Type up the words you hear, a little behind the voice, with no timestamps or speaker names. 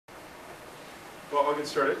Well, I'll get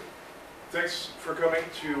started. Thanks for coming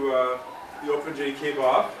to the OpenJDK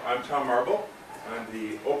BOF. I'm Tom Marble. I'm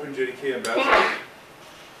the OpenJDK ambassador.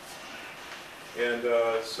 And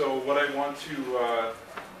so what I want to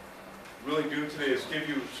really do today is give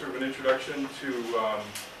you sort of an introduction to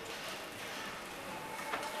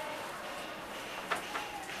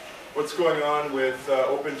what's going on with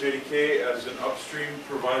OpenJDK as an upstream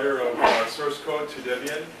provider of source code to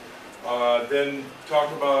Debian. Then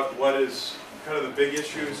talk about what is kind of the big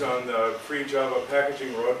issues on the free Java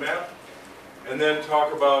packaging roadmap. And then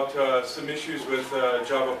talk about some issues with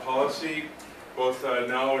Java policy, both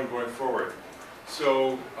now and going forward.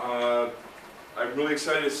 So I'm really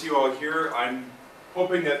excited to see you all here. I'm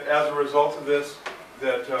hoping that as a result of this,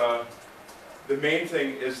 that the main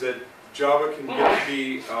thing is that Java can get to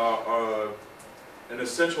be an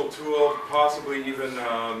essential tool, possibly even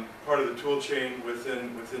part of the tool chain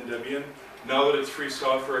within Debian. Now that it's free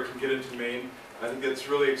software, it can get into main. I think that's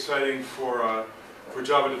really exciting for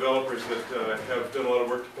Java developers that have done a lot of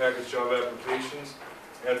work to package Java applications.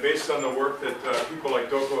 And based on the work that people like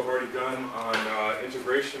Doko have already done on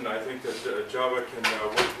integration, I think that Java can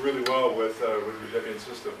work really well with your Debian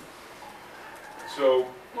system. So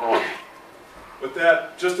with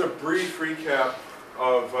that, just a brief recap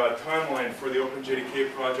of timeline for the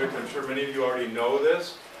OpenJDK project. I'm sure many of you already know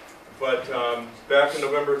this, but back on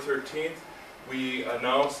November 13th, we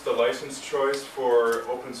announced the license choice for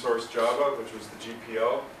open source Java, which was the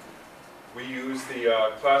GPL. We use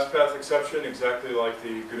the class path exception exactly like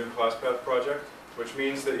the GNU class path project, which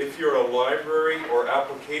means that if you're a library or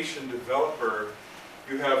application developer,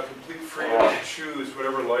 you have complete freedom to choose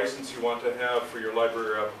whatever license you want to have for your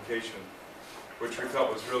library or application, which we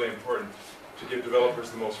felt was really important to give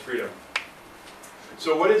developers the most freedom.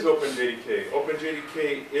 So what is OpenJDK?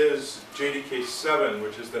 OpenJDK is JDK 7,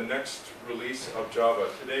 which is the next release of Java.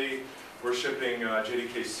 Today we're shipping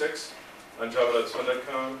JDK 6 on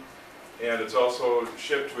java.sun.com, and it's also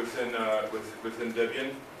shipped within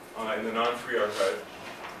Debian in the non-free archive.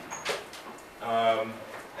 On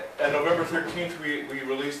November 13th, we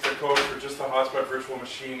released the code for just the hotspot virtual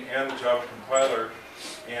machine and the Java compiler,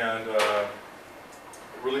 and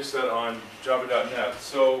released that on java.net.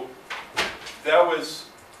 So that was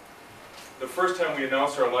the first time we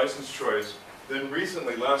announced our license choice. Then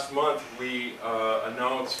recently, last month, we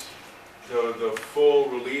announced the full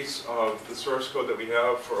release of the source code that we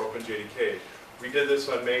have for OpenJDK. We did this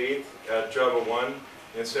on May 8th at Java 1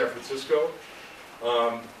 in San Francisco,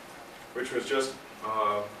 which was just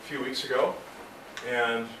a few weeks ago.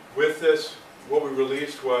 And with this, what we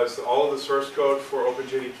released was all of the source code for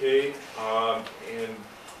OpenJDK, and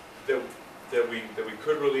that we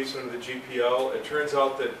could release under the GPL. It turns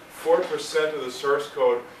out that 4% of the source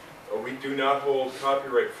code we do not hold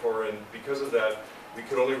copyright for, and because of that, we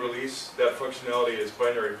could only release that functionality as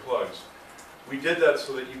binary plugs. We did that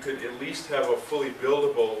so that you could at least have a fully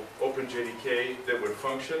buildable OpenJDK that would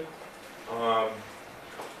function.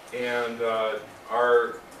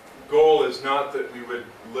 Our goal is not that we would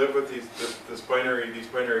live with these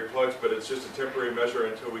binary plugs, but it's just a temporary measure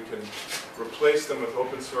until we can replace them with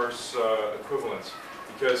open source equivalents.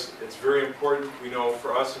 Because it's very important, we know,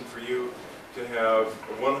 for us and for you to have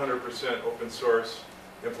 100% open source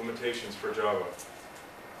implementations for Java.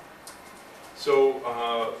 So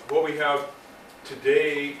what we have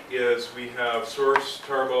today is we have source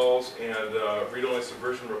tarballs and read-only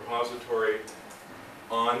subversion repository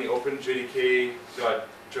on the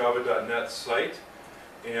OpenJDK.java.net site,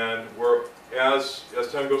 and as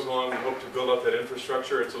time goes along, we hope to build out that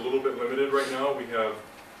infrastructure. It's a little bit limited right now. We have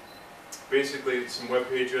basically some web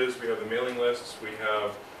pages, we have the mailing lists, we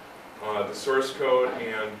have the source code,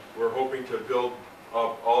 and we're hoping to build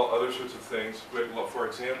up all other sorts of things. For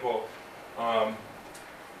example,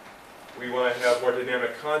 we want to have more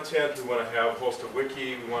dynamic content, we want to have host a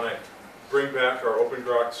wiki, we want to bring back our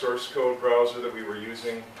OpenGrok source code browser that we were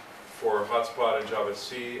using for Hotspot and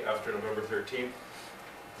Java-C after November 13th.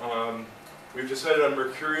 We've decided on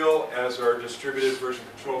Mercurial as our distributed version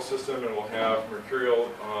control system, and we'll have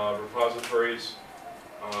Mercurial repositories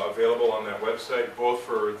available on that website, both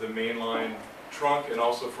for the mainline trunk and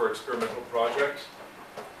also for experimental projects.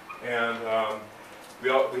 And we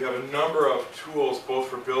have a number of tools, both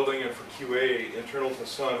for building and for QA, internal to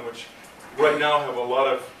Sun, which right now have a lot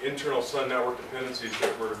of internal Sun network dependencies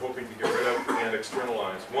that we're hoping to get rid of and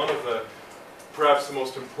externalize. One of the, perhaps the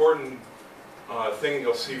most important thing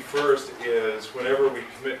you'll see first is whenever we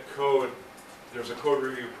commit code, there's a code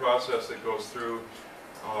review process that goes through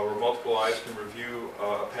where multiple eyes can review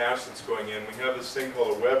a patch that's going in. We have this thing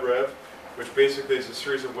called a web rev, which basically is a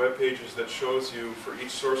series of web pages that shows you for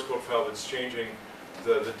each source code file that's changing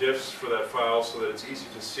the diffs for that file so that it's easy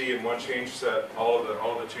to see in one change set all of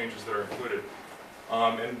the changes that are included.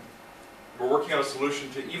 And we're working on a solution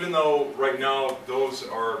to, even though right now those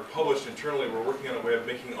are published internally, we're working on a way of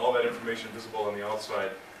making all that information visible on the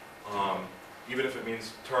outside, even if it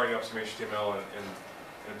means tarring up some HTML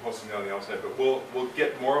and posting it on the outside. But we'll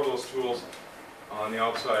get more of those tools on the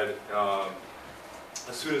outside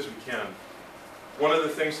as soon as we can. One of the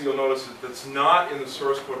things that you'll notice that's not in the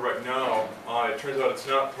source code right now, it turns out it's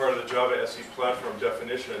not part of the Java SE platform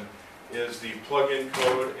definition, is the plugin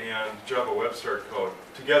code and Java Web Start code.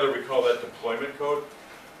 Together we call that deployment code.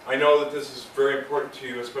 I know that this is very important to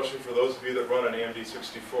you, especially for those of you that run an AMD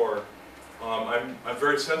 64. I'm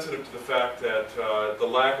very sensitive to the fact that the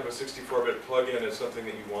lack of a 64-bit plugin is something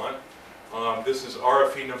that you want. This is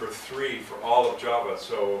RFE number 3 for all of Java,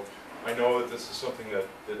 so I know that this is something that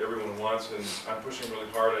everyone wants, and I'm pushing really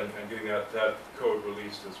hard on getting that code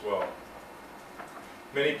released as well.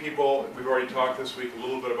 Many people, we've already talked this week a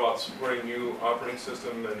little bit about supporting new operating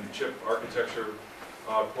system and chip architecture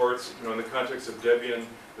ports. You know, in the context of Debian,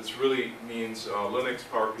 this really means Linux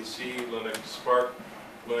PowerPC, Linux Spark,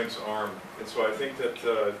 Linux ARM. And so I think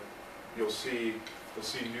that you'll see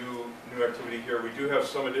new activity here. We do have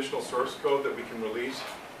some additional source code that we can release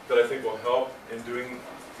that I think will help in doing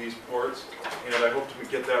these ports, and I hope to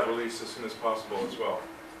get that released as soon as possible as well.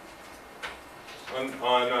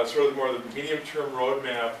 On sort of more of the medium-term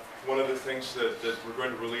roadmap, one of the things that we're going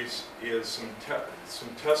to release is some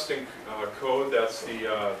testing code. That's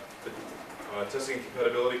the testing and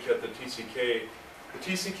compatibility kit, the TCK. The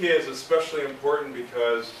TCK is especially important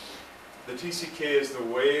because the TCK is the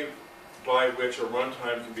way by which a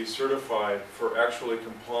runtime can be certified for actually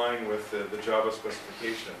complying with the Java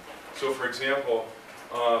specification. So, for example,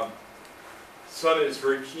 Sun is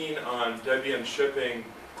very keen on Debian shipping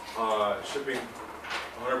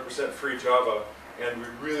 100% free Java, and we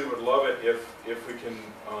really would love it if we can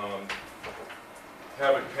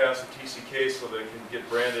have it pass the TCK so that it can get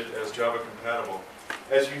branded as Java compatible.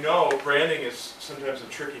 As you know, branding is sometimes a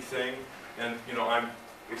tricky thing, and you know, I'm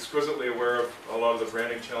exquisitely aware of a lot of the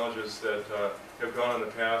branding challenges that have gone in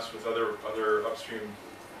the past with other upstream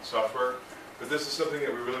software. But this is something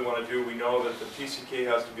that we really want to do. We know that the TCK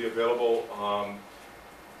has to be available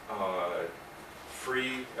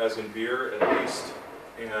free, as in beer, at least.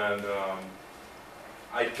 And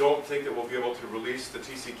I don't think that we'll be able to release the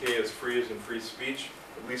TCK as free as in free speech,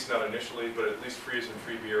 at least not initially, but at least free as in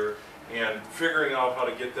free beer. And figuring out how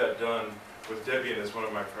to get that done with Debian is one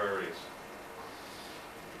of my priorities.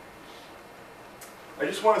 I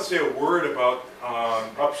just want to say a word about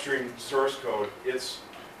upstream source code.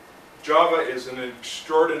 Java is an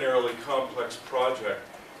extraordinarily complex project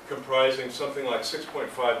comprising something like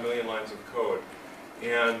 6.5 million lines of code.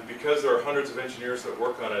 And because there are hundreds of engineers that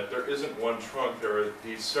work on it, there isn't one trunk. There are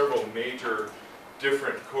these several major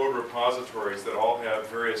different code repositories that all have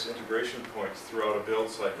various integration points throughout a build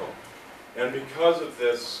cycle. And because of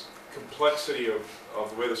this complexity of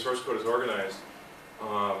the way the source code is organized,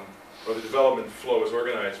 or the development flow is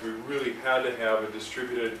organized, we really had to have a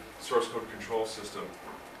distributed source code control system.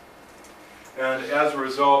 And as a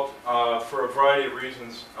result, for a variety of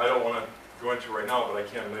reasons, I don't want to go into right now, but I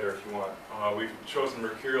can later if you want. We've chosen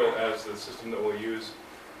Mercurial as the system that we'll use.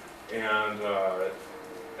 And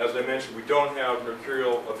as I mentioned, we don't have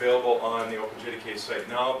Mercurial available on the OpenJDK site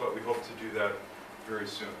now, but we hope to do that very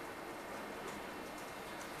soon.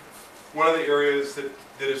 One of the areas that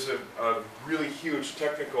is a really huge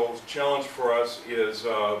technical challenge for us is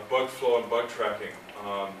bug flow and bug tracking.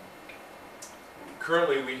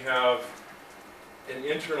 Currently we have an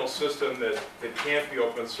internal system that can't be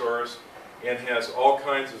open source and has all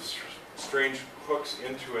kinds of strange hooks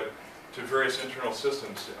into it to various internal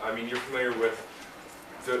systems. I mean, you're familiar with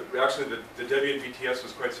actually the Debian BTS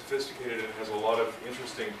is quite sophisticated and has a lot of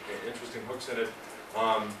interesting hooks in it.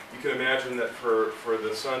 You can imagine that for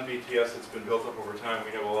the Sun BTS that's been built up over time,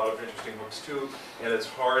 we have a lot of interesting hooks too, and it's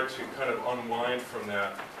hard to kind of unwind from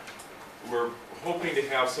that. We're hoping to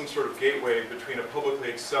have some sort of gateway between a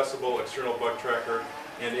publicly accessible external bug tracker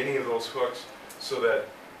and any of those hooks so that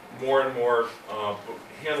more and more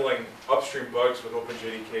handling upstream bugs with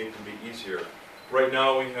OpenJDK can be easier. Right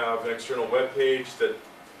now we have an external web page that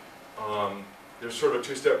there's sort of a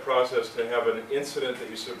two-step process to have an incident that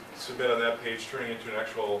you submit on that page turning into an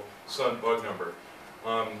actual Sun bug number.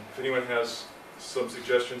 If anyone has some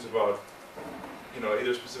suggestions about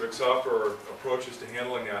either specific software or approaches to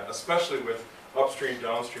handling that, especially with upstream,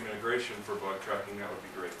 downstream integration for bug tracking, that would be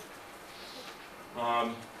great.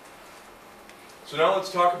 So now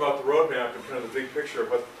let's talk about the roadmap and kind of the big picture of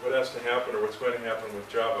what has to happen or what's going to happen with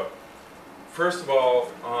Java. First of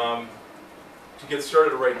all, to get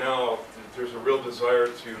started right now, there's a real desire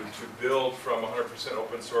to build from 100%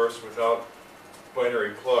 open source without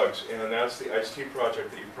binary plugs, and that's the ICE-T project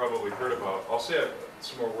that you've probably heard about. I'll say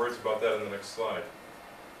some more words about that in the next slide.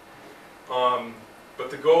 But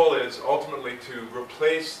the goal is ultimately to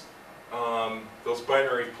replace those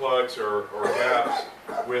binary plugs or gaps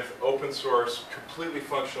with open source, completely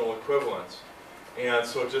functional equivalents. And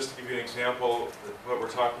so just to give you an example, what we're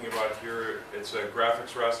talking about here, it's a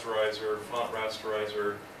graphics rasterizer, font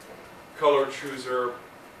rasterizer, color chooser,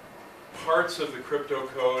 parts of the crypto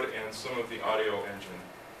code, and some of the audio engine.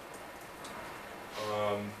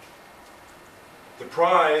 The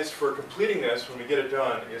prize for completing this, when we get it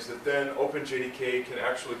done, is that then OpenJDK can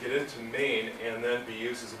actually get into main and then be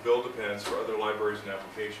used as a build dependence for other libraries and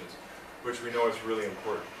applications, which we know is really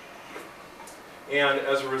important. And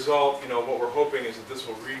as a result, what we're hoping is that this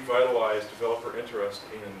will revitalize developer interest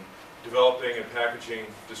in developing and packaging,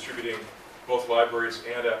 distributing both libraries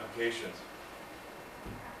and applications.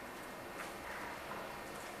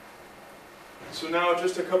 So now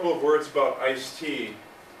just a couple of words about ICE-T.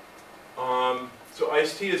 So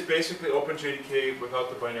ICE-T is basically OpenJDK without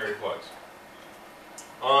the binary plugs.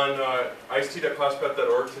 On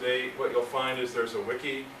ict.classpath.org today, what you'll find is there's a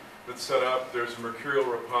wiki that's set up, there's a Mercurial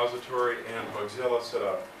repository, and Bugzilla set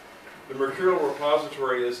up. The Mercurial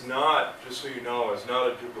repository is not, just so you know, is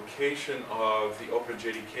not a duplication of the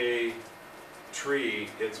OpenJDK tree.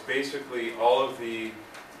 It's basically all of the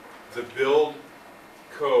build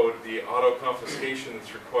code, the auto confiscation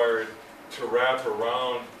that's required to wrap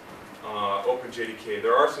around OpenJDK.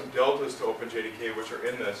 There are some deltas to OpenJDK which are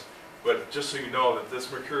in this, but just so you know that this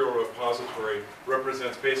Mercurial repository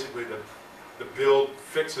represents basically the build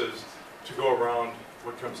fixes to go around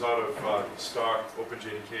what comes out of stock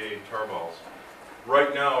OpenJDK tarballs.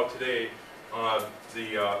 Right now, today,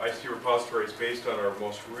 the ICT repository is based on our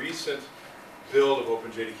most recent build of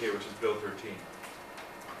OpenJDK, which is build 13.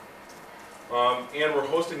 And we're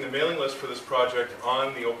hosting the mailing list for this project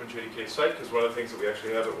on the OpenJDK site, because one of the things that we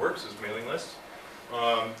actually have that works is mailing lists.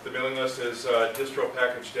 The mailing list is distro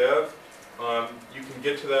package dev. You can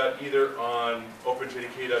get to that either on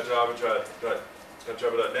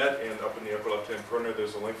openjdk.java.net, and up in the upper left-hand corner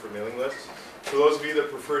there's a link for mailing lists. For those of you that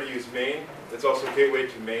prefer to use main, it's also a gateway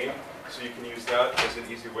to main, so you can use that as an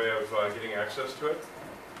easy way of getting access to it.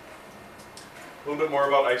 A little bit more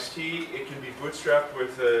about ICE-T. It can be bootstrapped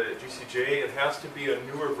with GCJ. It has to be a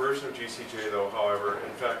newer version of GCJ though, however.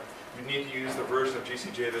 In fact, you need to use the version of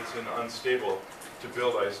GCJ that's in unstable to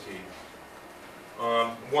build ICE-T.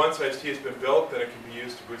 Once ICE-T has been built, then it can be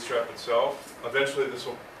used to bootstrap itself. Eventually this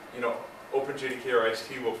will, OpenJDK or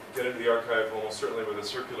ICE-T will get into the archive almost certainly with a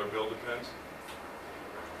circular build depends.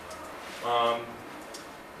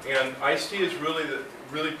 And ICE-T is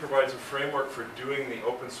really provides a framework for doing the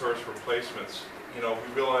open source replacements. We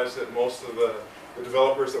realize that most of the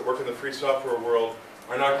developers that work in the free software world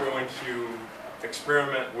are not going to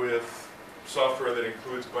experiment with software that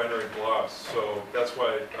includes binary blobs. So that's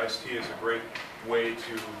why ICE-T is a great way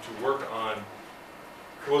to work on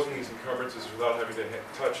closing these encumbrances without having to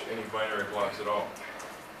touch any binary blobs at all.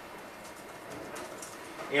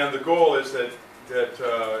 And the goal is that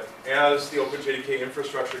as the OpenJDK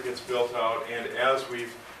infrastructure gets built out, and as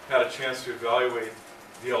we've had a chance to evaluate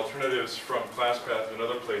the alternatives from ClassPath and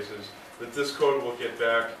other places, that this code will get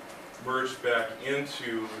merged back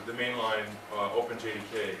into the mainline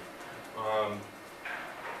OpenJDK.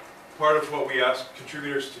 Part of what we ask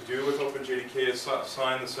contributors to do with OpenJDK is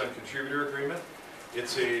sign the Sun Contributor Agreement.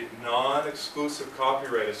 It's a non-exclusive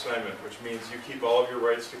copyright assignment, which means you keep all of your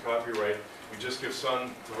rights to copyright. We just give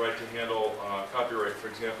Sun the right to handle copyright, for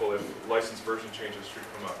example, if license version changes should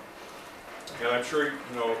come up. And I'm sure,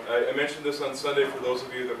 I mentioned this on Sunday for those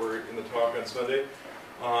of you that were in the talk on Sunday.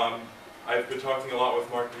 I've been talking a lot with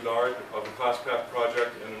Mark Villard of the ClassPath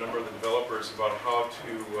project and a number of the developers about how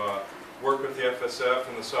to work with the FSF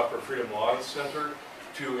and the Software Freedom Law Center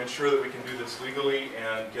to ensure that we can do this legally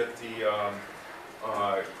and get the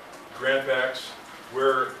grant backs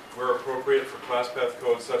where appropriate for ClassPath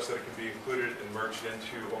code such that it can be included and merged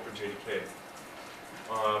into OpenJDK.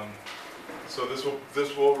 So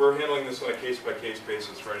we're handling this on a case-by-case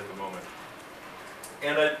basis right at the moment.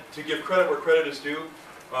 And to give credit where credit is due,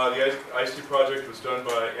 the ICT project was done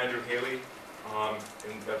by Andrew Haley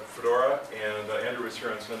at Fedora, and Andrew was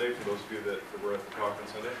here on Sunday for those of you that were at the talk on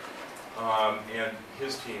Sunday. And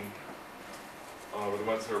his team were the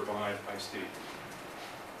ones that are behind ICT.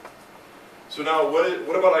 So now,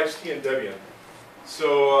 what about ICT and Debian?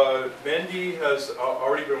 So Mendy has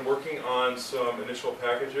already been working on some initial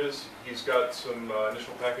packages. He's got some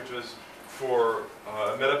initial packages for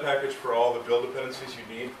a meta package for all the build dependencies you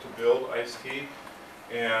need to build ICE-T,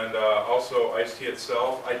 and also ICE-T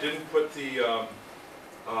itself. I didn't put the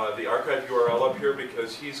archive URL up here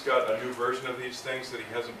because he's got a new version of these things that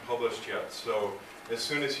he hasn't published yet. So as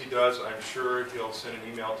soon as he does, I'm sure he'll send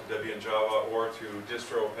an email to Debian Java or to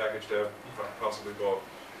distro package dev, possibly both.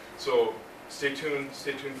 So stay tuned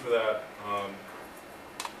for that,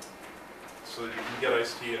 so that you can get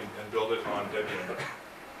ICE-T and build it on Debian.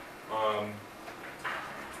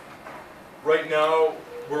 Right now,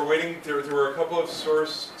 we're waiting. There were a couple of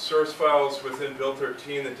source files within build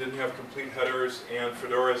 13 that didn't have complete headers, and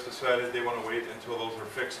Fedora has decided they want to wait until those are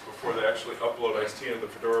fixed before they actually upload ICE-T into the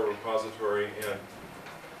Fedora repository. And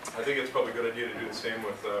I think it's probably a good idea to do the same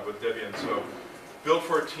with Debian. So build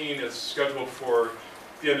 14 is scheduled for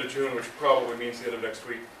the end of June, which probably means the end of next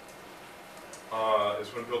week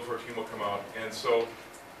is when build 14 will come out. And so,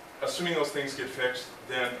 assuming those things get fixed,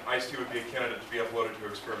 then ICE-T would be a candidate to be uploaded to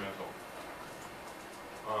experimental.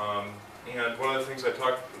 And one of the things I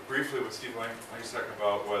talked briefly with Steve Langesak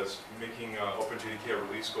about was making OpenJDK a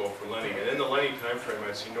release goal for Lenny. And in the Lenny timeframe,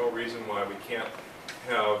 I see no reason why we can't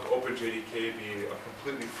have OpenJDK be a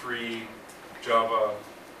completely free Java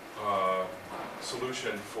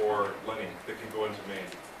solution for Lenny that can go into main.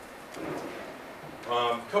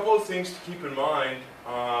 A couple of things to keep in mind.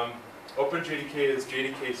 OpenJDK is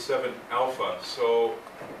JDK 7 alpha, so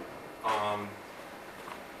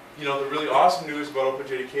you know, the really awesome news about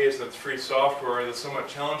OpenJDK is that it's free software. The somewhat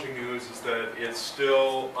challenging news is that it's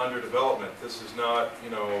still under development. This is not, you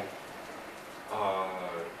know,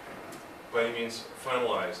 by any means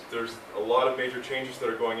finalized. There's a lot of major changes that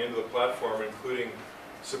are going into the platform, including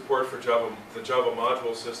support for the Java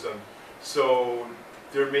module system. So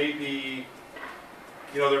there may be,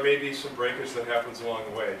 you know, there may be some breakage that happens along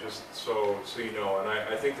the way, just so you know. And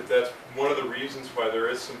I think that that's one of the reasons why there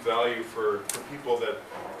is some value for people that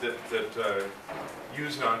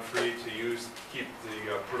use non-free to keep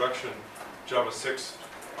the production Java 6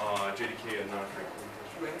 JDK and non-free.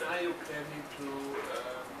 When are you planning to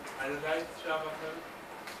analyze Java 7?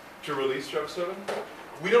 To release Java 7?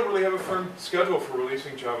 We don't really have a firm schedule for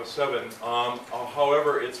releasing Java 7.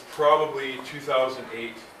 However, it's probably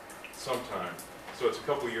 2008 sometime. So it's a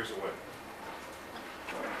couple years away.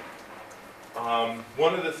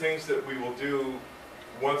 One of the things that we will do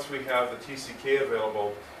once we have the TCK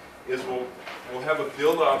available is we'll have a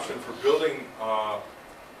build option for building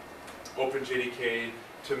OpenJDK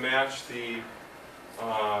to match the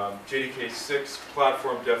JDK 6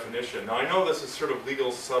 platform definition. Now I know this is sort of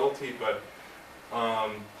legal subtlety, but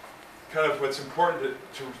kind of what's important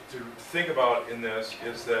to think about in this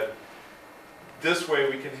is that this way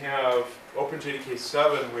we can have OpenJDK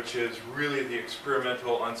 7, which is really the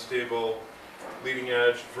experimental, unstable, leading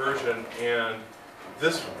edge version, and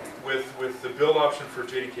this, with the build option for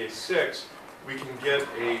JDK 6, we can get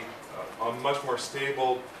a much more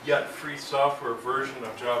stable, yet free software version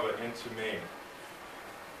of Java into main.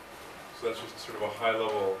 So that's just sort of a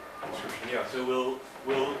high-level description. Yeah. So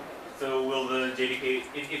will the JDK,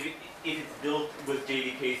 if it's built with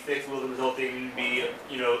JDK 6, will the resulting be,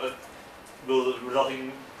 you know, will the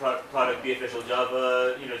resulting product be official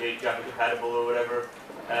Java, you know, Java compatible or whatever?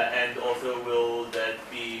 And also, will that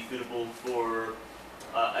be suitable for?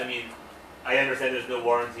 I mean, I understand there's no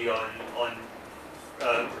warranty on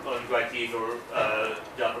GUITs or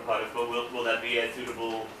Java products, but will that be as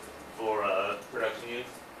suitable for production use?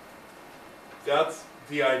 That's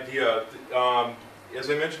the idea. As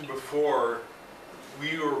I mentioned before,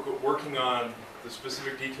 we were working on the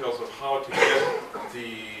specific details of how to get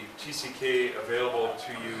the TCK available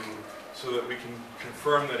to you so that we can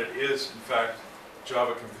confirm that it is, in fact,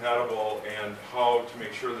 Java compatible, and how to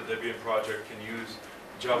make sure the Debian project can use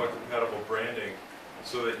Java compatible branding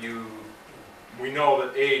so that we know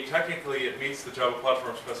that A, technically it meets the Java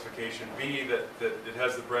platform specification, B, that it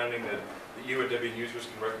has the branding that you and Debian users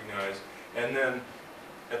can recognize, and then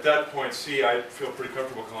at that point, C, I feel pretty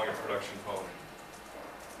comfortable calling it production quality.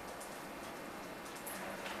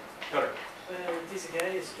 Better.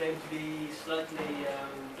 TCK is claimed to be slightly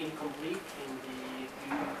incomplete in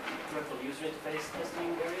the graphical user interface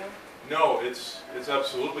testing area. No, it's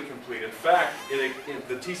absolutely complete. In fact,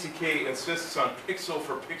 the TCK insists on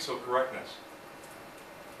pixel-for-pixel correctness.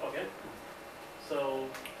 Okay. So,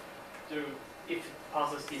 if it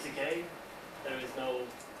passes TCK, there is no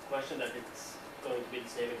question that it's going to be the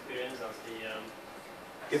same experience as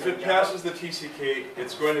the... if it passes the TCK,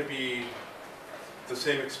 it's going to be the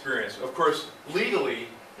same experience. Of course, legally,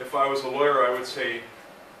 if I was a lawyer, I would say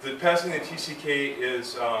that passing the TCK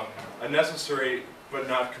is a necessary but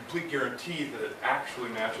not complete guarantee that it actually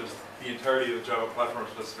matches the entirety of the Java platform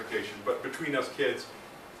specification. But between us kids,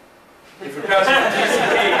 if it passes the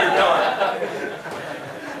DCK, you're done.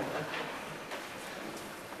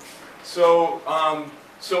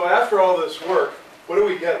 So after all this work, what do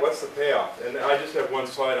we get? What's the payoff? And I just have one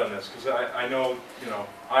slide on this because I know,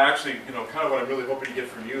 I actually, kind of what I'm really hoping to get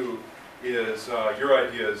from you is your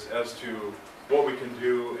ideas as to what we can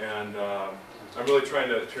do, and I'm really trying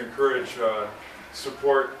to encourage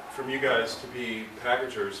support from you guys to be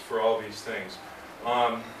packagers for all these things.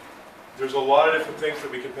 There's a lot of different things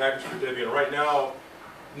that we can package for Debian. Right now,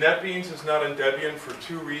 NetBeans is not in Debian for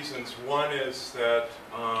two reasons. One is that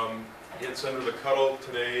it's under the Cuddle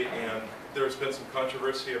today, and there's been some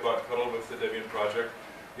controversy about Cuddle with the Debian project.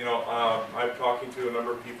 I'm talking to a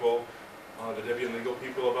number of people, the Debian legal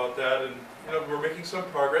people about that, and we're making some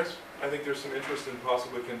progress. I think there's some interest in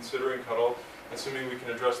possibly considering Cuddle, assuming we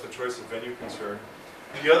can address the choice of venue concern.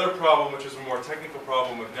 The other problem, which is a more technical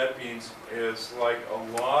problem with NetBeans, is like a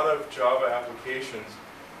lot of Java applications,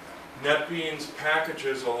 NetBeans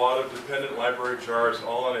packages a lot of dependent library jars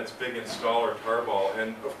all on its big installer tarball,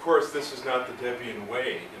 and of course this is not the Debian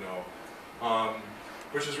way,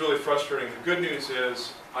 which is really frustrating. The good news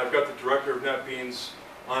is I've got the director of NetBeans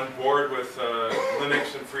on board with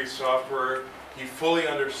Linux and free software. He fully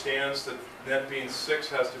understands that NetBeans 6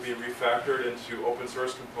 has to be refactored into open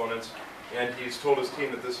source components, and he's told his team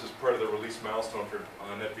that this is part of the release milestone for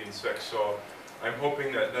NetBeans 6. So I'm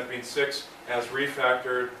hoping that NetBeans 6, as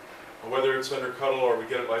refactored, whether it's under Cuddle or we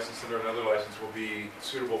get it licensed under another license, will be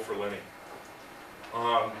suitable for Linux.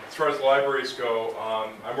 As far as libraries go,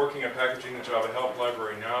 I'm working on packaging the Java Help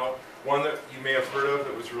library now. One that you may have heard of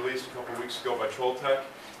that was released a couple of weeks ago by Trolltech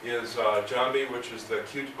is Jambi, which is the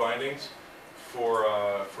Qt bindings for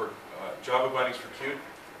Java bindings for Qt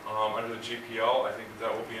under the GPL. I think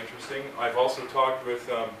that will be interesting. I've also talked with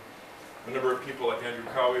a number of people like Andrew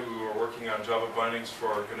Cowie who are working on Java bindings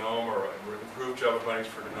for GNOME, or improved Java bindings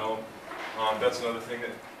for GNOME. That's another thing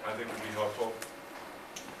that I think would be helpful.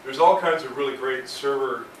 There's all kinds of really great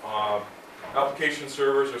server application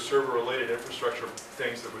servers or server-related infrastructure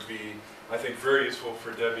things that would be, I think, very useful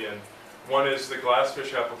for Debian. One is the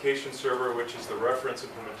Glassfish application server, which is the reference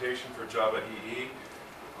implementation for Java EE.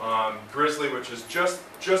 Grizzly, which is just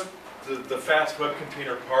the fast web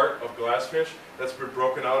container part of Glassfish that's been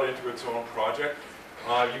broken out into its own project.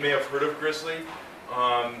 You may have heard of Grizzly.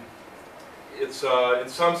 It's in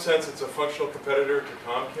some sense, it's a functional competitor to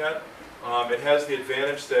Tomcat. It has the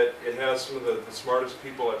advantage that it has some of the smartest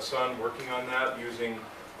people at Sun working on that using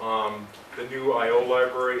the new I/O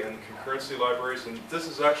library and concurrency libraries. And this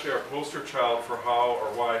is actually our poster child for how or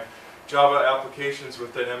why Java applications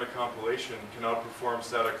with dynamic compilation can outperform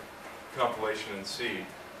static compilation in C.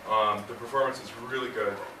 The performance is really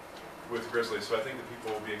good with Grizzly, so I think that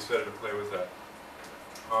people will be excited to play with that.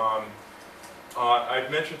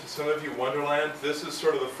 I've mentioned to some of you Wonderland. This is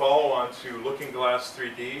sort of the follow-on to Looking Glass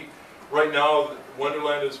 3D. Right now,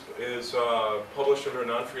 Wonderland is published under a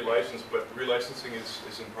non-free license, but relicensing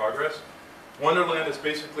is in progress. Wonderland is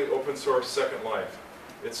basically open source Second Life.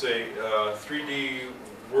 It's a 3D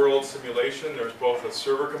world simulation. There's both a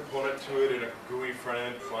server component to it and a GUI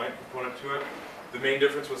front-end client component to it. The main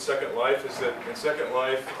difference with Second Life is that in Second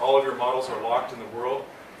Life, all of your models are locked in the world.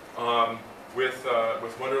 With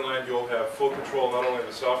Wonderland, you'll have full control not only of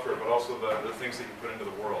the software, but also the things that you put into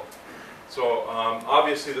the world. So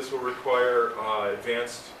obviously this will require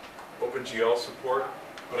advanced OpenGL support,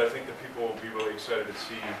 but I think that people will be really excited to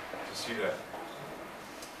see that.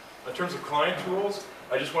 In terms of client tools,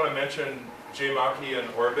 I just want to mention JMaki and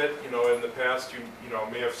Orbit. In the past, you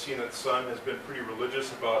may have seen that Sun has been pretty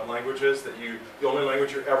religious about languages, that the only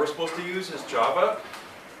language you're ever supposed to use is Java.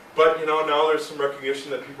 But now there's some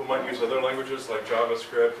recognition that people might use other languages like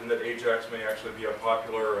JavaScript, and that Ajax may actually be a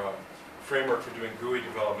popular framework for doing GUI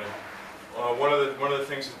development. One of the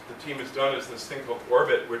things that the team has done is this thing called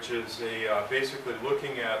Orbit, which is basically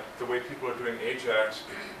looking at the way people are doing Ajax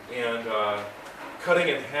and cutting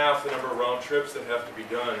in half the number of round trips that have to be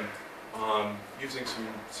done using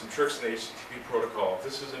some tricks in the HTTP protocol. If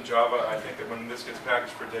this is in Java, I think that when this gets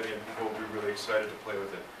packaged for Debian, people will be really excited to play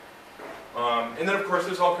with it. And then, of course,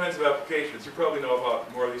 there's all kinds of applications. You probably know about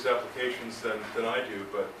more of these applications than I do,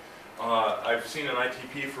 but I've seen an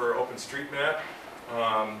ITP for OpenStreetMap.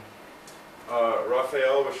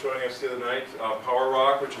 Raphael was showing us the other night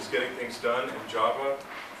PowerRock, which is getting things done in Java.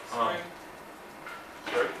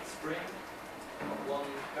 Sorry? Spring, one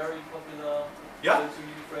very popular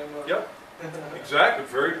framework. Yep, exactly,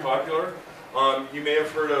 very popular. You may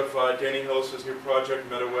have heard of Danny Hillis's new project,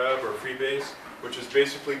 MetaWeb or Freebase, which is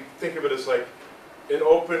basically, think of it as like an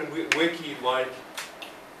open wiki like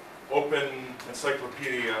open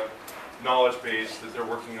encyclopedia knowledge base that they're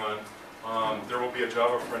working on. There will be a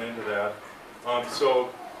Java front end to that. So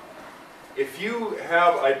if you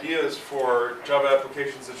have ideas for Java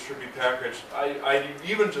applications that should be packaged, I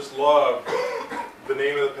even just love the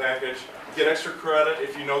name of the package. Get extra credit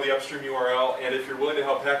if you know the upstream URL, and if you're willing to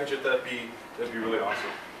help package it, that'd be really awesome.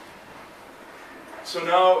 So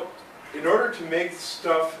now, in order to make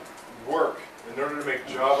stuff work, in order to make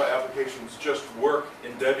Java applications just work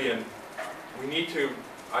in Debian, we need to,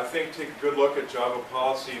 I think, take a good look at Java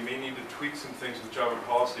policy. We may need to tweak some things with Java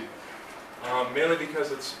policy, mainly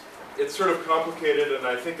because it's sort of complicated, and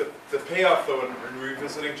I think that the payoff, though, in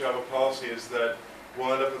revisiting Java policy is that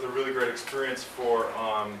we'll end up with a really great experience for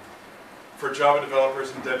Java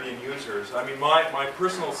developers and Debian users. I mean, my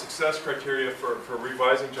personal success criteria for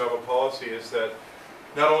revising Java policy is that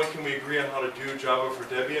not only can we agree on how to do Java for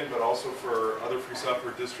Debian, but also for other free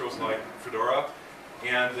software distros like Fedora,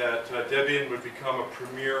 and that Debian would become a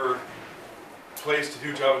premier place to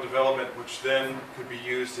do Java development, which then could be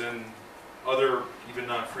used in other, even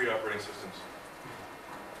non-free operating systems.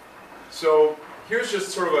 So here's just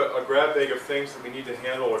sort of a grab bag of things that we need to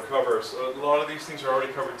handle or cover. So a lot of these things are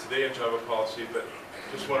already covered today in Java policy, but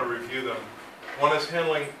just want to review them. One is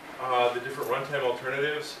handling the different runtime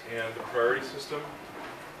alternatives and the priority system.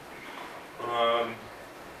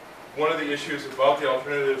 One of the issues about the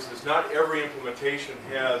alternatives is not every implementation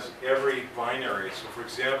has every binary. So for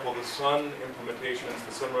example, the Sun implementations,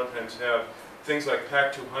 the Sun runtimes have things like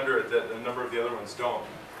PAC200 that a number of the other ones don't.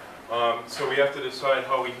 So we have to decide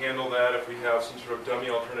how we handle that, if we have some sort of dummy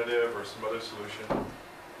alternative or some other solution.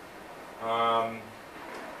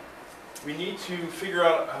 We need to figure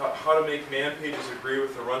out how to make man pages agree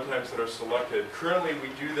with the runtimes that are selected. Currently we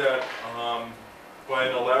do that by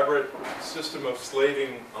an elaborate system of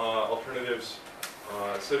slaving alternatives,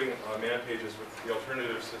 slaving man pages with the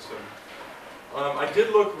alternative system. I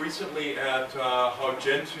did look recently at how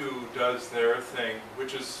Gentoo does their thing,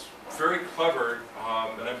 which is very clever,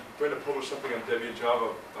 and I'm going to publish something on Debian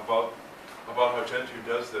Java about how Gentoo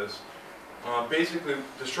does this. Basically,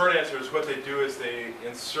 the short answer is what they do is they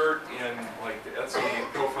insert in like the Etsy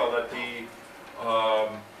profile.d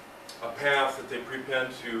a path that they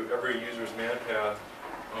prepend to every user's man path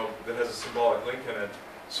that has a symbolic link in it,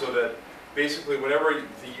 so that basically whenever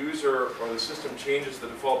the user or the system changes the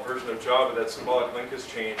default version of Java, that symbolic link is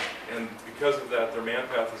changed, and because of that, their man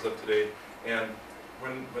path is up to date. And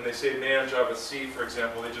when they say man Java C, for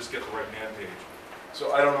example, they just get the right man page.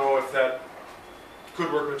 So I don't know if that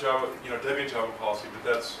could work with Java, Debian Java policy,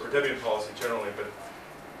 but or Debian policy generally. But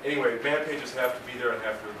anyway, man pages have to be there and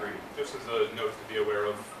have to agree. Just as a note to be aware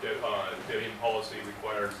of, Debian policy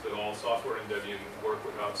requires that all software in Debian work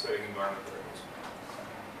without setting environment variables.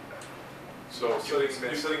 So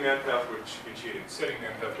setting man path would be cheating. Setting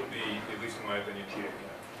man path would be, at least in my opinion, cheating.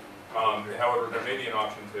 Yeah. However, there may be an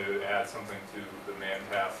option to add something to the man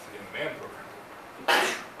path in the man program,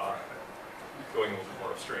 going a little bit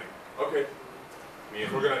more upstream. Okay. I mean,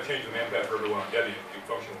 if we're going to change the man path for everyone on Debian, the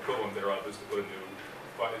functional equivalent thereof is to put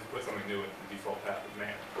something new in the default path of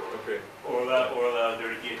man. Okay. Or allow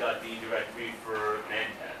there to be a .d directory for man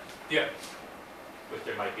path. Yeah. Which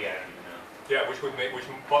there might be, I don't even know. Yeah, which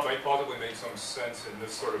might possibly make some sense in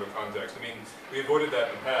this sort of a context. I mean, we avoided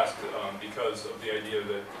that in the past because of the idea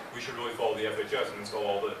that we should really follow the FHS and install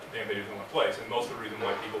all the man pages in one place. And most of the reason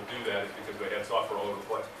why people do that is because they had software all over the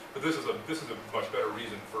place. But this is a much better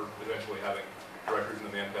reason for eventually having directories in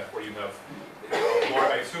the man path where you have.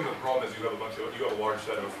 I assume the problem is you have a large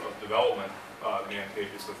set of development man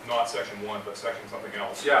pages with not section 1 but section something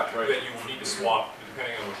else. Yeah, right. That you need to swap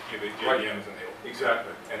depending on which JVM is enabled.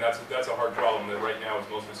 Exactly. And that's a hard problem that right now is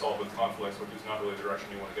mostly solved with conflicts, which is not really the direction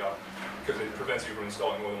you want to go, because it prevents you from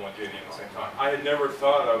installing more than one JVM at the same time. I had never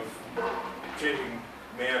thought of changing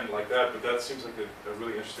man like that, but that seems like a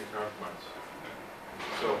really interesting compromise.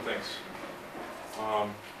 So thanks.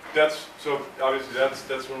 So obviously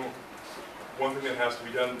that's one thing that has to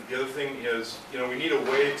be done. The other thing is, we need a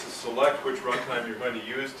way to select which runtime you're going to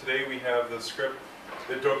use. Today we have the script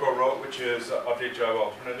that Doko wrote, which is update Java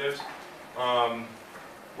alternatives,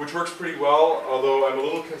 which works pretty well. Although I'm a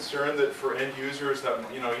little concerned that for end users, that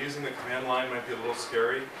using the command line might be a little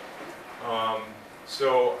scary.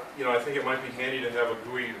 So I think it might be handy to have a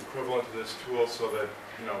GUI equivalent to this tool, so that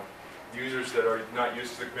users that are not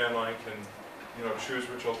used to the command line can choose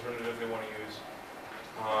which alternative they want to use.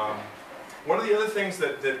 One of the other things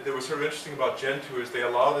that was sort of interesting about Gentoo is they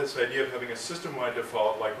allow this idea of having a system-wide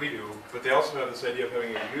default like we do, but they also have this idea of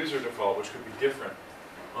having a user default, which could be different.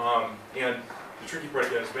 And the tricky part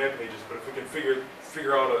again is man pages, but if we can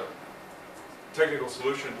figure out technical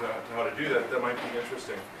solution to how to do that, that might be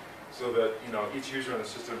interesting, so that each user in the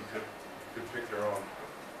system could pick their own.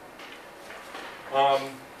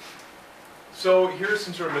 So here's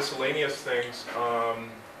some sort of miscellaneous things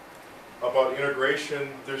about integration.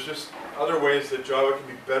 There's just other ways that Java can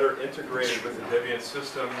be better integrated with the Debian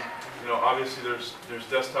system. Obviously there's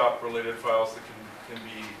desktop related files that can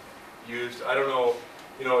be used. I don't know,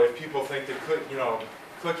 if people think that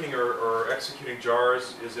clicking or executing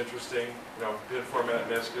jars is interesting. Bin format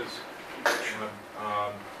MISC is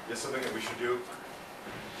something that we should do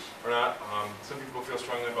or not. Some people feel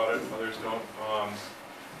strongly about it, others don't.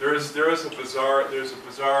 There's a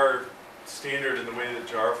bizarre standard in the way that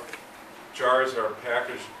jars are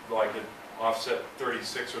packaged, like at offset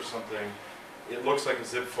 36 or something. It looks like a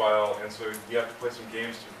zip file, and so you have to play some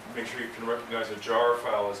games to make sure you can recognize a jar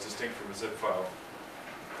file as distinct from a zip file.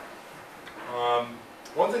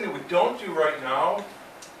 One thing that we don't do right now,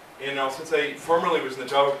 and since I formerly was in the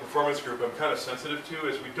Java performance group, I'm kind of sensitive to,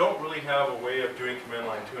 is we don't really have a way of doing command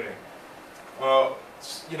line tuning.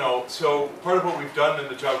 So part of what we've done in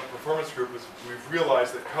the Java performance group is we've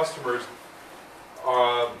realized that customers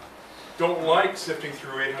don't like sifting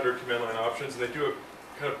through 800 command line options, and they do a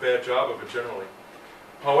kind of bad job of it generally.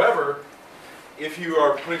 However, if you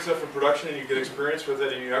are putting stuff in production and you get experience with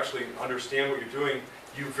it and you actually understand what you're doing,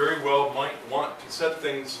 you very well might want to set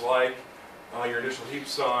things like your initial heap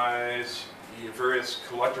size, your various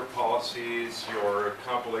collector policies, your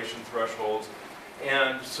compilation thresholds.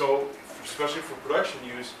 And so, especially for production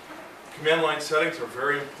use, command line settings are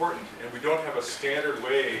very important, and we don't have a standard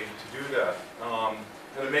way to do that.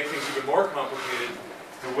 And to make things even more complicated,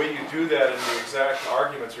 the way you do that and the exact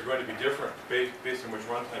arguments are going to be different based on which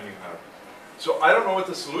runtime you have. So I don't know what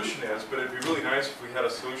the solution is, but it'd be really nice if we had a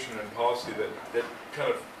solution and policy that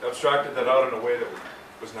kind of abstracted that out in a way that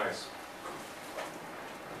was nice.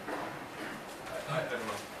 I don't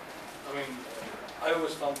know. I mean, I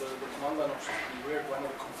always found the command line option to be weird. Why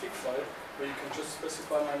not a config file where you can just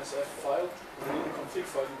specify -f file, and in the config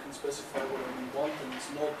file you can specify whatever you want, and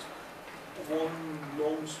it's not one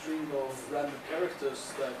long string of random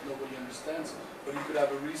characters that nobody understands, but you could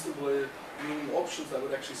have a reasonably meaning options that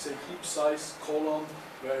would actually say heap size, colon,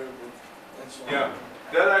 variable, and so on. Yeah,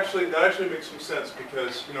 that actually makes some sense,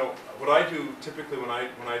 because what I do typically when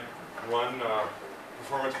I run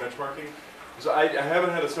performance benchmarking is I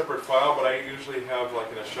haven't had a separate file, but I usually have, like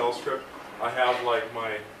in a shell script, I have like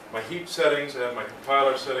my heap settings, I have my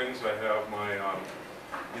compiler settings, I have my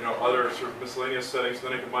other sort of miscellaneous settings, and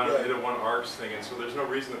then I combine it into one args thing, and so there's no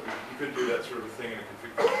reason that you couldn't do that sort of a thing in a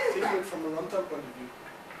config file. Think of it from a runtime point of view.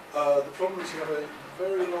 The problem is you have a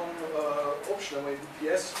very long option away with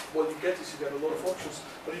PS. What you get is you get a lot of options,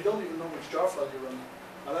 but you don't even know which jar file you're running.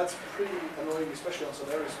 And that's pretty annoying, especially on some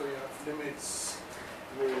areas where you have limits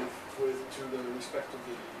to the respect of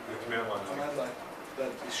the command line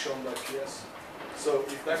that is shown by PS. So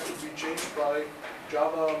if that could be changed by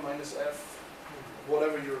Java -f,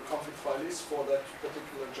 whatever your config file is for that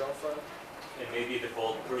particular jar file. And maybe a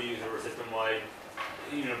default per user or system-wide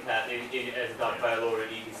path as a dot file or an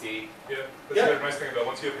etc. Yeah, that's the nice thing about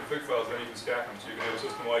once you have config files, then you can stack them. So you can have a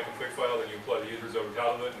system-wide config file, then you apply the users over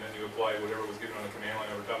top of it, and then you apply whatever was given on the command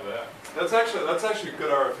line over top of that. That's actually a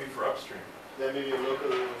good RFE for upstream. There may be a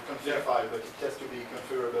local config file, but it has to be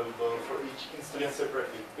configurable for each instance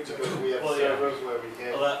separately. Because we have servers where we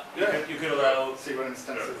get you could allow several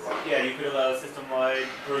instances. Yeah, you could allow system-wide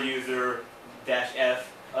per user -f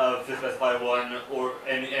to specify one,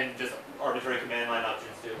 and just arbitrary command line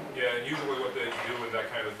options too. Yeah, and usually what they do with that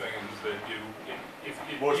kind of thing is that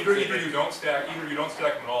More either you don't stack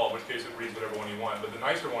them at all, in which case it reads whatever one you want. But the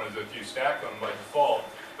nicer one is if you stack them by default,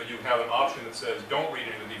 but you have an option that says don't read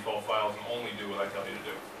any of the default files and only do what I tell you to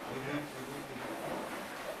do.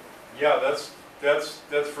 Yeah, that's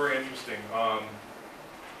very interesting.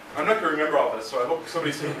 I'm not going to remember all this, so I hope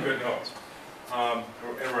somebody's taking good notes. And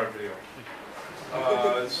we're on video.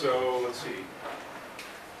 So let's see.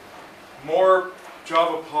 More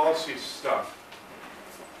Java policy stuff.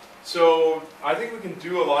 So I think we can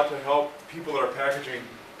do a lot to help people that are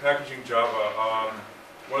packaging Java.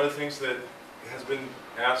 One of the things that has been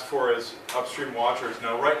asked for is upstream watchers.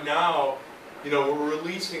 Now, right now, we're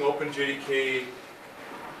releasing OpenJDK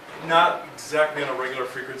not exactly on a regular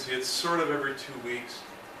frequency. It's sort of every 2 weeks.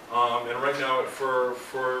 And right now, for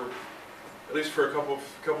at least for a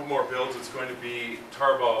couple more builds, it's going to be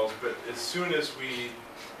tarballs. But as soon as we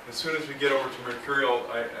get over to Mercurial,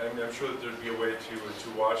 I'm sure that there'd be a way to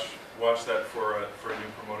watch that for a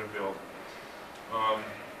new promoted build.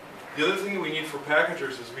 The other thing that we need for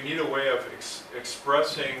packagers is we need a way of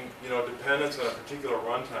expressing dependence on a particular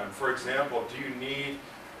runtime. For example, do you need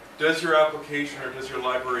does your application or does your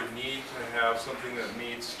library need to have something that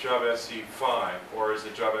meets Java SE 5, or is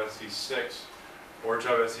it Java SE 6, or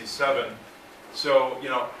Java SE 7? So, you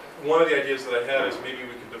know, one of the ideas that I had is maybe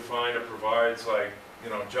we could define or provides like, you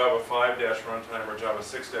know, Java 5-runtime or Java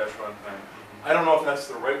 6-runtime. I don't know if that's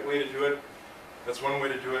the right way to do it. That's one way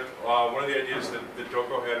to do it. One of the ideas that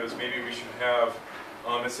Doko had is maybe we should have,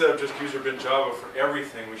 instead of just user bin Java for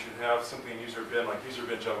everything, we should have something user bin like user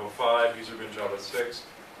bin Java 5, user bin Java 6,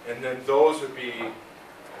 and then those would be,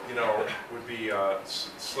 you know,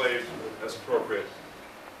 slaved as appropriate.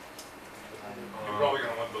 You're probably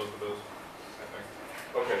going to want both of those, I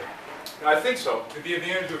think. Okay, I think so. The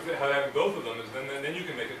advantage of having both of them is then you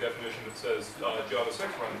can make a definition that says Java 6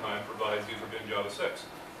 runtime provides user bin Java 6.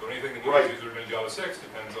 So anything that uses user bin Java 6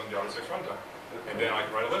 depends on Java 6 runtime. And then I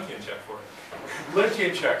can write a Lintian check for it.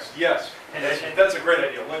 Lintian checks, yes. And that's a great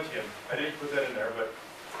idea, Lintian. I didn't put that in there, but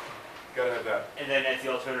gotta have that. And then as the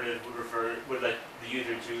alternative would let the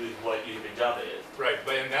user choose what user bin Java is. Right,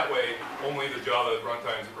 but in that way, only the Java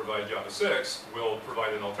runtimes that provide Java 6 will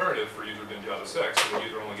provide an alternative for user bin Java 6, so the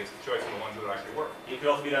user only gets the choice of the ones that actually work. It could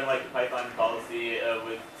also be done like the Python policy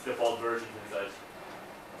with default versions and such.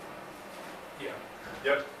 Yeah.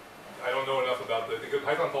 Yep. I don't know enough about the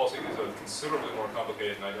Python policy is considerably more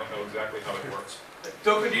complicated, and I don't know exactly how it works.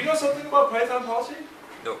 Doko, do you know something about Python policy?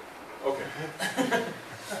 No. Okay.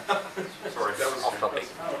 Sorry, that was off topic.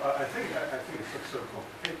 I think it's not so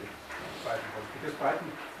complicated, Python, because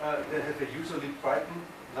Python, they have a usually Python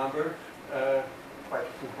number, Python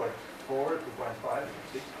 2.4, 2.5,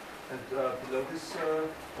 6, and below this,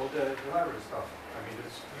 all the library stuff. I mean,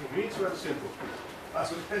 for me it's very simple. As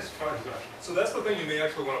far as that. So that's the thing you may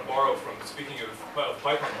actually want to borrow from. Speaking of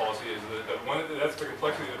Python policy, is that one of the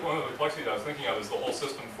complexity that I was thinking of is the whole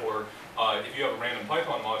system for if you have a random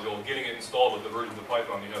Python module, getting it installed with the versions of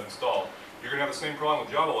Python you have installed. You're going to have the same problem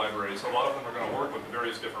with Java libraries. A lot of them are going to work with the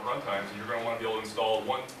various different runtimes, and you're going to want to be able to install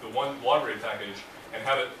the one library package and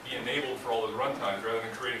have it be enabled for all those runtimes, rather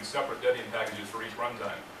than creating separate Debian packages for each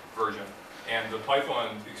runtime version. And the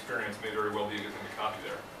Python experience may very well be a good thing to copy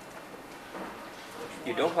there.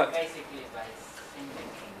 You don't have basically by syncing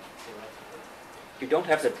theoretically. you don't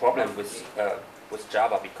have the problem with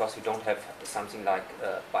Java because you don't have something like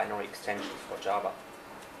binary extensions for Java.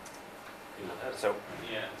 So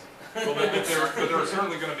Yeah. Well, but there are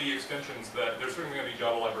certainly going to be extensions there's certainly going to be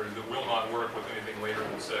Java libraries that will not work with anything later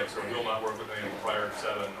than 6, or will not work with anything prior to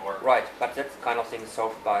 7, or... right, but that kind of thing is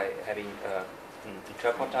solved by having an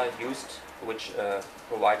interpreter used, which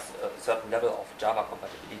provides a certain level of Java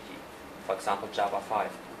compatibility. For example, Java 5.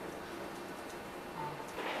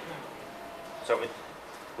 So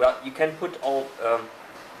you can put all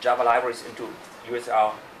Java libraries into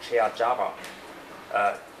USR shared Java.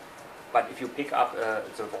 But if you pick up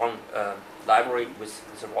the wrong library with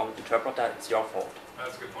the wrong interpreter, it's your fault.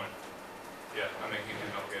 That's a good point. Yeah, I'm making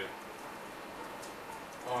it complicated.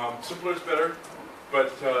 Simpler is better,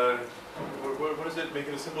 but what is it? Make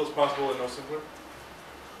it as simple as possible and no simpler?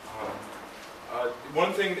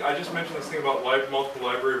 One thing, I just mentioned this thing about multiple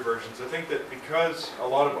library versions. I think that because a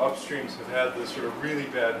lot of upstreams have had this sort of really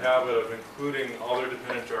bad habit of including all their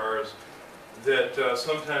dependent jars, that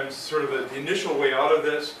sometimes sort of the initial way out of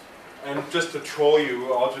this, and just to troll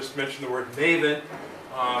you, I'll just mention the word Maven.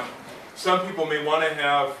 Some people may want to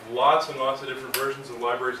have lots and lots of different versions of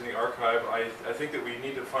libraries in the archive. I think that we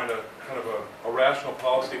need to find a kind of a rational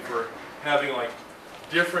policy for having like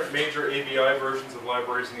different major ABI versions of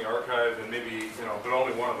libraries in the archive, and maybe, but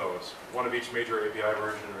only one of those, one of each major ABI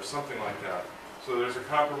version or something like that. So there's a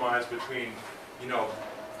compromise between,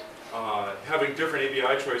 having different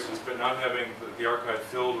ABI choices, but not having the archive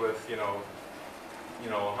filled with,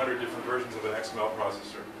 100 different versions of an XML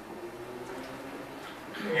processor.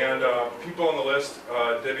 And people on the list,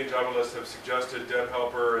 Debian Java list, have suggested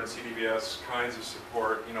DebHelper and CDVS kinds of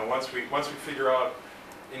support. Once we figure out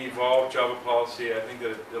an evolved Java policy, I think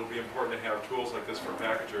that it'll be important to have tools like this for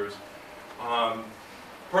packagers.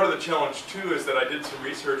 Part of the challenge too is that I did some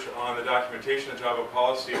research on the documentation of Java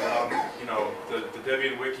policy around, the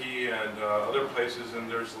Debian wiki and other places, and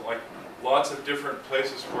there's like lots of different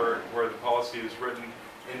places where the policy is written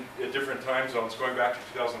in different time zones, going back to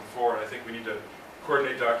 2004, and I think we need to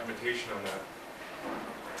coordinate documentation on that.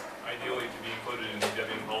 Ideally to be included in the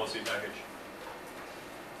Debian policy package.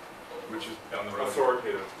 Which is down the road.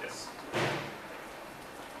 Authoritative. Yes.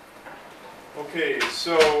 Okay,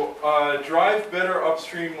 so drive better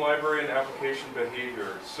upstream library and application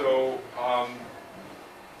behavior. So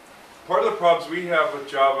part of the problems we have with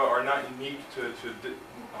Java are not unique to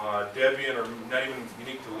Debian, or not even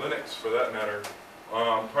unique to Linux for that matter.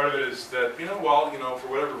 Part of it is that, for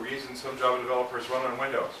whatever reason, some Java developers run on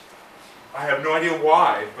Windows. I have no idea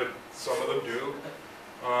why, but some of them do.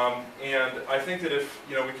 And I think that if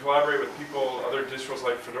we collaborate with people, other distros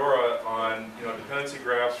like Fedora, on dependency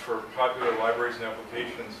graphs for popular libraries and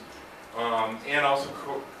applications, and also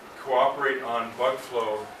cooperate on bug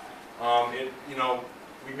flow,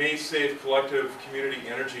 we may save collective community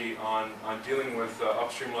energy on dealing with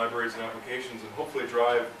upstream libraries and applications, and hopefully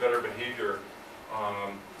drive better behavior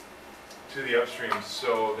to the upstreams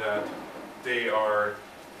so that they are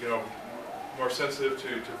more sensitive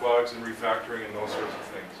to bugs and refactoring and those sorts of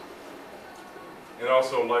things. And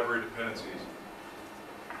also library dependencies.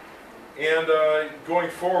 And going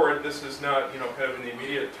forward, this is not kind of in the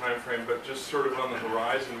immediate time frame, but just sort of on the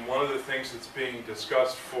horizon. One of the things that's being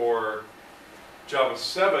discussed for Java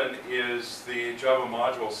 7 is the Java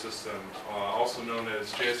module system, also known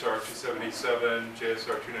as JSR 277,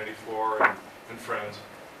 JSR 294, and friends.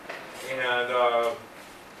 And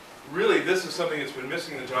really, this is something that's been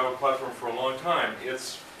missing in the Java platform for a long time.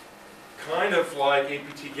 It's kind of like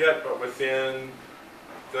apt-get, but within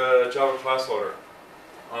the Java class loader,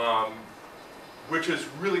 which is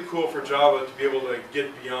really cool for Java to be able to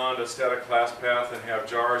get beyond a static class path and have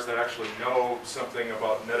jars that actually know something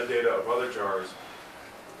about metadata of other jars,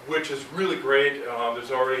 which is really great.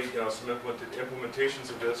 There's already some implementations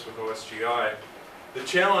of this with OSGI. The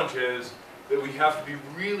challenge is that we have to be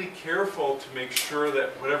really careful to make sure that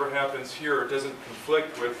whatever happens here doesn't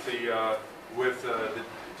conflict with the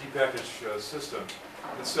depackaged system.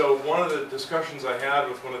 And so one of the discussions I had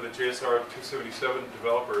with one of the JSR 277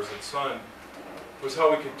 developers at Sun was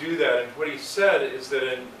how we could do that. And what he said is that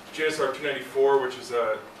in JSR 294, which is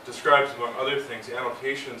describes, among other things,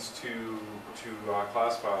 annotations to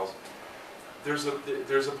class files, there's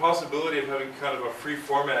a possibility of having kind of a free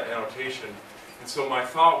format annotation. And so my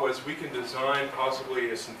thought was we can design possibly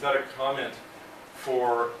a synthetic comment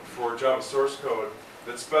for Java source code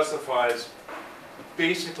that specifies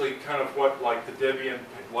basically kind of what like the Debian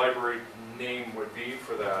library name would be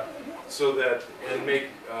for that, so that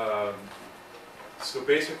so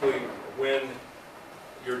basically when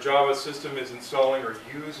your Java system is installing or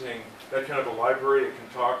using that kind of a library, it can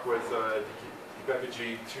talk with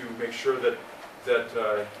DebConf to make sure that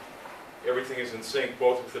everything is in sync,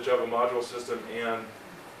 both with the Java module system and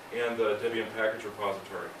the Debian package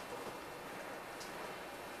repository.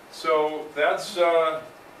 So that's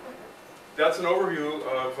an overview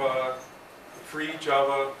of free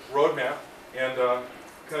Java roadmap, and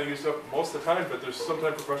kind of used up most of the time, but there's some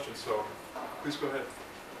time for questions, so please go ahead.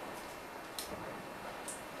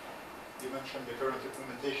 You mentioned the current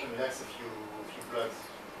implementation lacks a few plugs.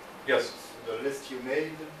 Yes. The list you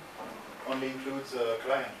made only includes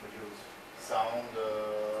client modules, sound,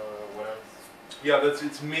 what else? Yeah,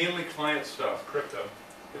 it's mainly client stuff. Crypto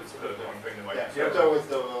is the one thing that might Yeah, crypto is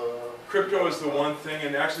the... Crypto is the one thing,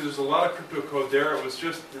 and actually there's a lot of crypto code there. It was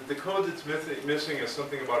just, the code that's missing is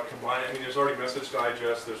something about combining. I mean, there's already message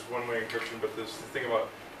digest, there's one-way encryption, but there's the thing about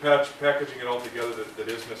packaging it all together that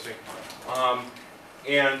is missing.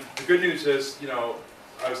 And the good news is,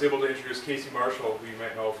 I was able to introduce Casey Marshall, who you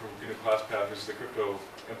might know from GNU ClassPath, who's the crypto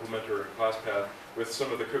implementer at ClassPath, with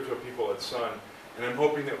some of the crypto people at Sun. And I'm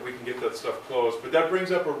hoping that we can get that stuff closed. But that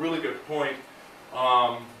brings up a really good point.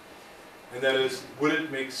 And that is, would it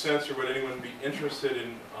make sense, or would anyone be interested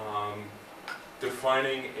in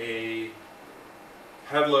defining a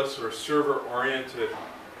headless or server-oriented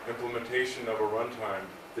implementation of a runtime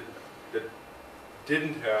that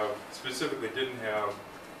specifically didn't have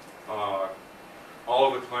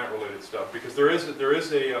all of the client-related stuff? Because there is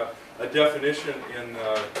a definition in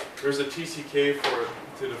there's a TCK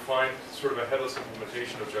to define sort of a headless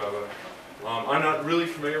implementation of Java. I'm not really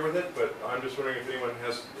familiar with it, but I'm just wondering if anyone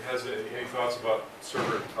has any thoughts about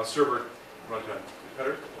a server runtime.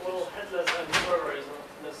 Peter? Well, headless and server is not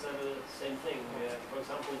necessarily the same thing. For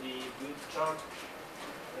example, the boot chart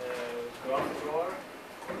graph drawer,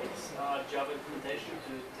 it's a Java implementation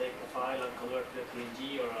to take a file and convert it to a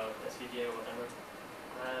PNG or a SVG or whatever.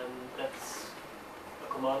 And that's a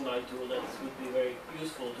command line tool that would be very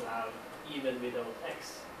useful to have even without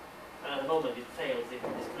X. And at the moment it fails if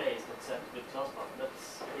it displays not set with ClassPath.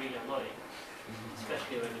 That's really annoying,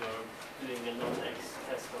 especially when you're doing a non-X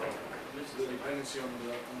test or The dependency on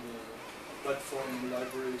the platform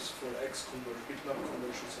libraries for X bitmap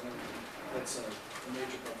conversions and everything. That's a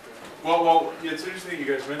major bugbear. Well, it's interesting you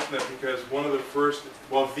guys mentioned that, because one of the first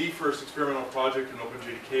experimental project in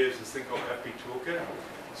OpenJDK is this thing called FB Toolkit.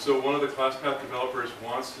 So one of the ClassPath developers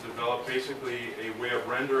wants to develop basically a way of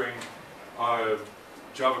rendering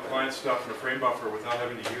Java client stuff in a frame buffer without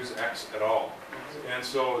having to use X at all. And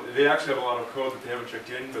so they actually have a lot of code that they haven't checked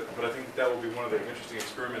in, but I think that will be one of the interesting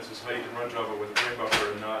experiments is how you can run Java with a frame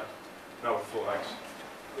buffer and not with full X.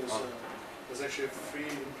 There's actually a free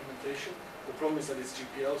implementation. The problem is that it's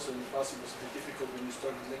GPL, so in the past it was a bit difficult when you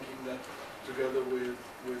started linking that together with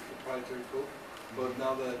proprietary code. But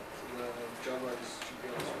now that Java is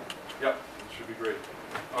GPL as well. Yep, it should be great.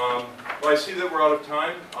 Well, I see that we're out of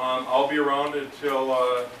time. I'll be around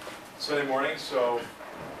until Sunday morning, so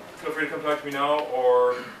feel free to come talk to me now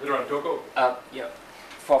or later on. Toko? Yeah.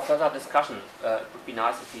 For further discussion, it would be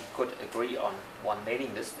nice if we could agree on one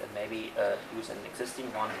mailing list and maybe use an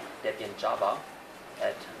existing one, Debian Java,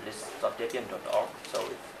 at list.debian.org. So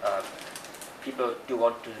if people do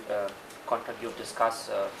want to contribute, discuss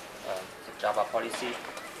the Java policy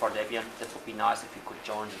for Debian, that would be nice if you could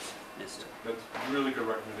join this list. That's a really good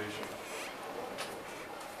recommendation.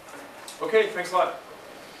 Okay, thanks a lot.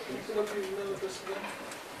 Can you put up your email address again?